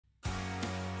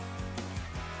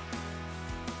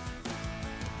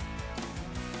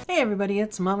Hey everybody,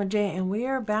 it's Mama J, and we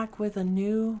are back with a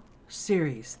new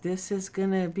series. This is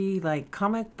gonna be like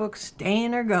comic books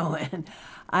staying or going.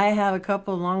 I have a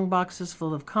couple long boxes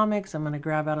full of comics. I'm gonna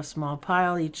grab out a small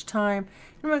pile each time.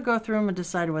 I'm gonna go through them and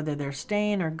decide whether they're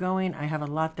staying or going. I have a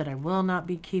lot that I will not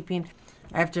be keeping.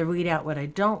 I have to weed out what I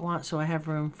don't want so I have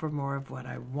room for more of what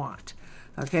I want.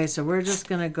 Okay, so we're just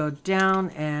gonna go down,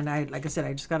 and like I said,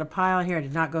 I just got a pile here. I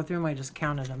did not go through them, I just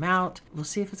counted them out. We'll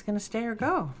see if it's gonna stay or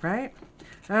go, right?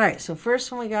 All right, so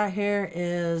first one we got here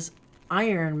is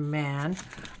Iron Man.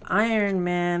 Iron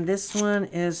Man, this one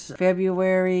is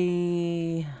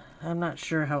February. I'm not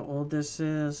sure how old this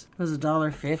is. It was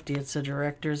 $1.50. It's a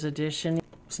director's edition.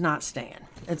 It's not staying.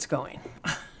 It's going.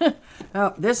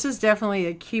 Oh, this is definitely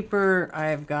a keeper.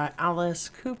 I've got Alice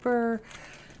Cooper.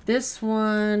 This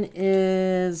one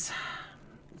is,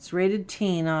 it's rated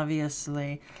teen,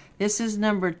 obviously. This is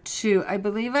number 2. I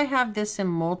believe I have this in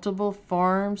multiple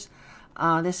forms.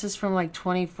 This is from like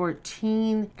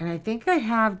 2014, and I think I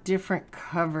have different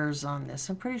covers on this.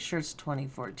 I'm pretty sure it's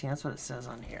 2014. That's what it says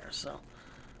on here, so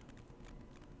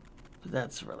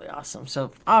that's really awesome.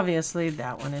 So obviously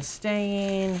that one is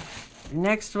staying.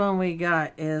 Next one we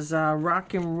got is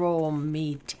Rock and Roll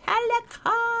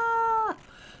Metallica.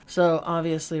 So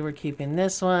obviously we're keeping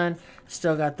this one.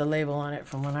 Still got the label on it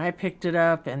from when I picked it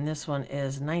up, and this one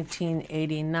is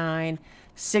 1989,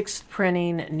 6th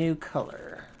printing, new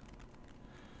color.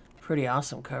 Pretty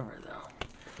awesome cover though.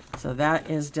 So that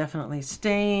is definitely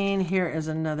staying. Here is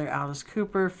another Alice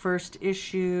Cooper, first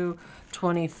issue,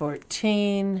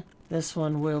 2014. This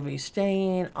one will be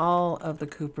staying. All of the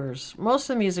Coopers, most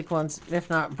of the music ones, if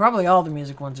not probably all the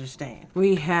music ones, are staying.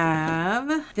 We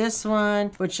have this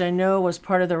one, which I know was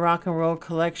part of the rock and roll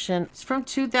collection. It's from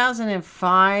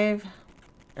 2005.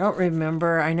 I don't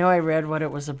remember. I know I read what it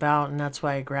was about, and that's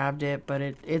why I grabbed it, but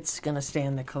it's going to stay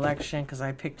in the collection because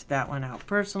I picked that one out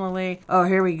personally. Oh,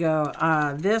 here we go.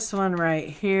 This one right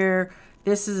here.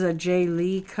 This is a Jay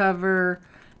Lee cover,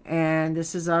 and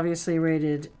this is obviously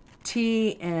rated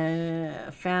T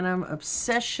and Phantom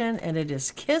Obsession, and it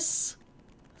is Kiss.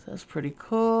 So that's pretty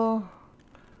cool.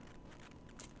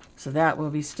 So that will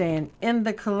be staying in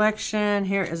the collection.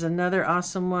 Here is another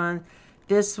awesome one.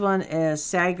 This one is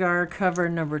Sagar cover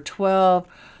number 12.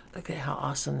 Look at how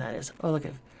awesome that is. Oh, look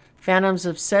at Phantom's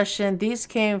Obsession. These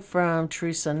came from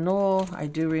Teresa Knoll. I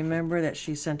do remember that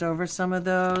she sent over some of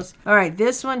those. All right,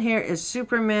 this one here is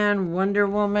Superman, Wonder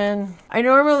Woman.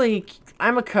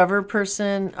 I'm a cover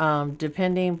person,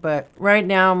 depending, but right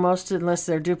now, unless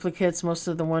they're duplicates, most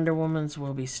of the Wonder Womans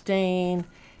will be staying.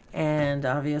 And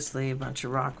obviously a bunch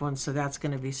of rock ones, so that's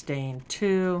going to be staying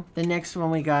too. The next one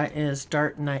we got is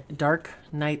Dark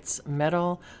Knight's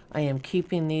Metal. I am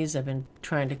keeping these. I've been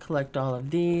trying to collect all of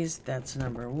these. That's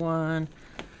number 1.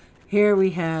 Here we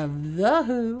have The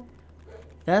Who.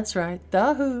 That's right,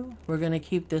 The Who. We're going to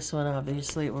keep this one,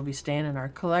 obviously. It will be staying in our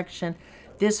collection.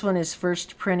 This one is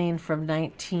first printing from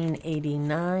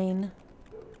 1989.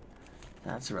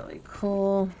 That's really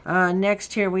cool.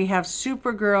 Next here we have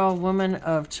Supergirl, Woman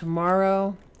of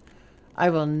Tomorrow. I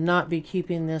will not be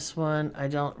keeping this one. I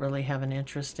don't really have an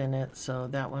interest in it, so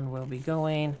that one will be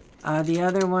going. The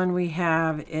other one we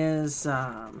have is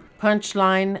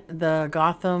Punchline, the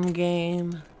Gotham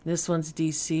game. This one's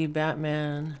DC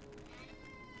Batman.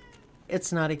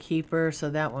 It's not a keeper, so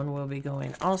that one will be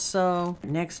going also.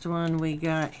 Next one we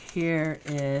got here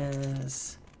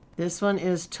is, this one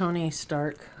is Tony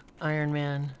Stark, Iron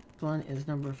Man. This one is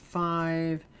number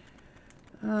 5.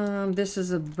 This is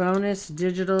a bonus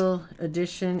digital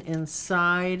edition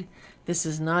inside. This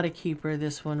is not a keeper.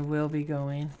 This one will be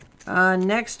going.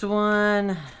 Next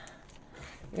one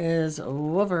is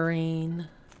Wolverine.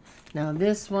 Now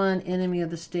this one, Enemy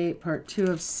of the State, part 2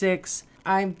 of 6.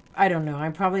 I don't know.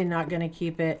 I'm probably not going to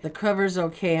keep it. The cover's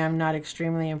okay. I'm not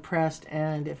extremely impressed.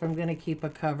 And if I'm going to keep a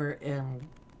cover,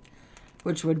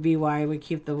 which would be why I would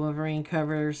keep the Wolverine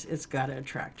covers, it's got to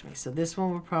attract me. So this one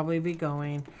will probably be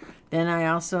going. Then I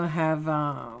also have,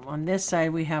 on this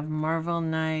side, we have Marvel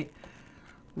Knight,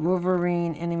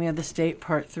 Wolverine, Enemy of the State,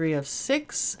 part 3 of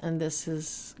 6. And this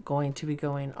is going to be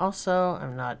going also.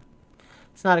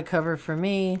 It's not a cover for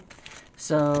me,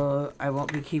 so I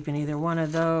won't be keeping either one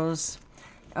of those.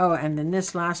 Oh, and then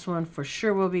this last one for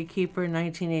sure will be keeper,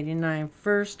 1989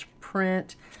 first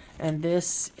print. And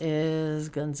this is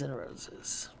Guns N'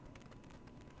 Roses.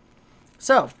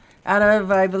 So, out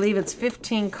of, I believe it's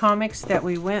 15 comics that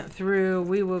we went through,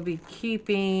 we'll be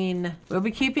keeping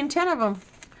 10 of them.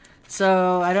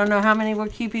 So, I don't know how many we'll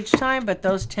keep each time, but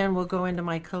those 10 will go into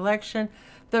my collection.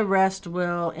 The rest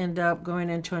will end up going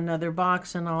into another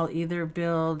box, and I'll either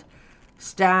build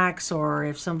stacks, or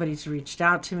if somebody's reached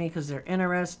out to me because they're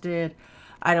interested,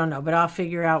 I don't know, but I'll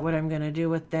figure out what I'm going to do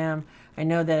with them. I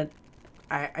know that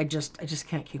I just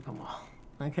can't keep them all.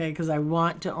 Okay, because I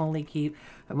want to only keep,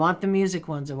 I want the music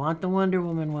ones, I want the Wonder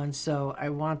Woman ones, so I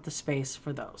want the space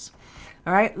for those.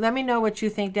 All right, let me know what you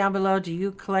think down below. Do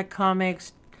you collect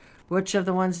comics? Which of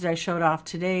the ones that I showed off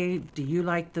today do you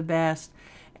like the best?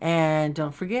 And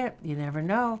don't forget, you never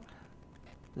know.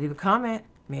 Leave a comment,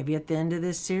 maybe at the end of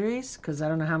this series, because I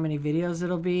don't know how many videos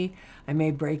it'll be. I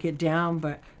may break it down,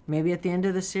 but maybe at the end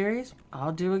of the series,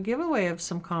 I'll do a giveaway of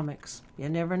some comics. You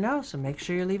never know, so make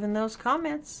sure you're leaving those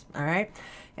comments, all right?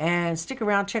 And stick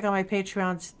around, check out my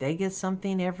Patreons. They get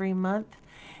something every month.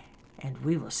 And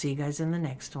we will see you guys in the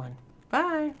next one.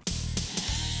 Bye.